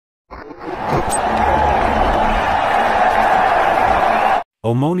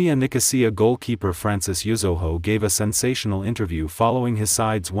Omonia Nicosia goalkeeper Francis Uzoho gave a sensational interview following his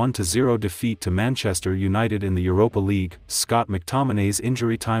side's 1-0 defeat to Manchester United in the Europa League.Scott McTominay's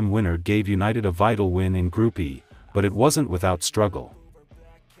injury time winner gave United a vital win in Group E, but it wasn't without struggle.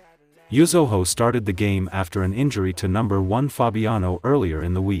 Uzoho started the game after an injury to number 1 Fabiano earlier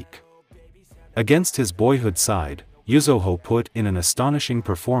in the week. Against his boyhood side, Uzoho put in an astonishing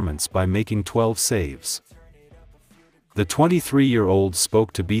performance by making 12 saves. The 23-year-old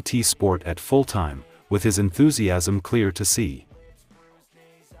spoke to BT Sport at full-time, with his enthusiasm clear to see.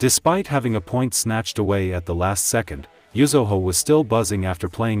 Despite having a point snatched away at the last second, Uzoho was still buzzing after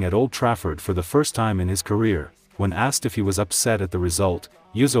playing at Old Trafford for the first time in his career. When asked if he was upset at the result,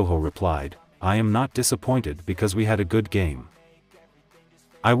 Uzoho replied, "I am not disappointed because we had a good game.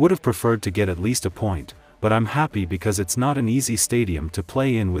 I would have preferred to get at least a point, but I'm happy because it's not an easy stadium to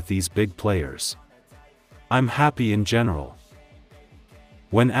play in with these big players. I'm happy in general."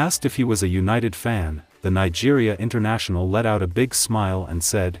 When asked if he was a United fan, the Nigeria international let out a big smile and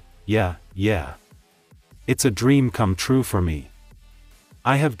said, yeah. It's a dream come true for me.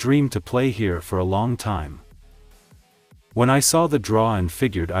 I have dreamed to play here for a long time. When I saw the draw and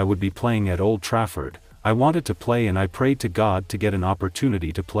figured I would be playing at Old Trafford, I wanted to play and I prayed to God to get an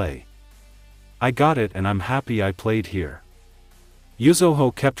opportunity to play. I got it and I'm happy I played here."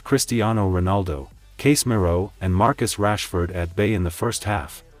 Uzoho kept Cristiano Ronaldo, Casemiro, and Marcus Rashford at bay in the first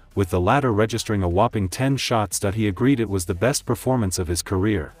half, with the latter registering a whopping 10 shots that he agreed it was the best performance of his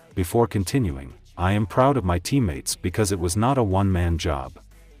career, before continuing, "I am proud of my teammates because it was not a one-man job.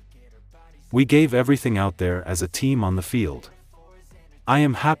 We gave everything out there as a team on the field. I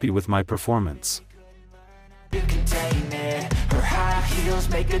am happy with my performance." Her high heels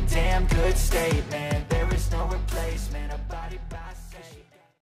make a damn good statement.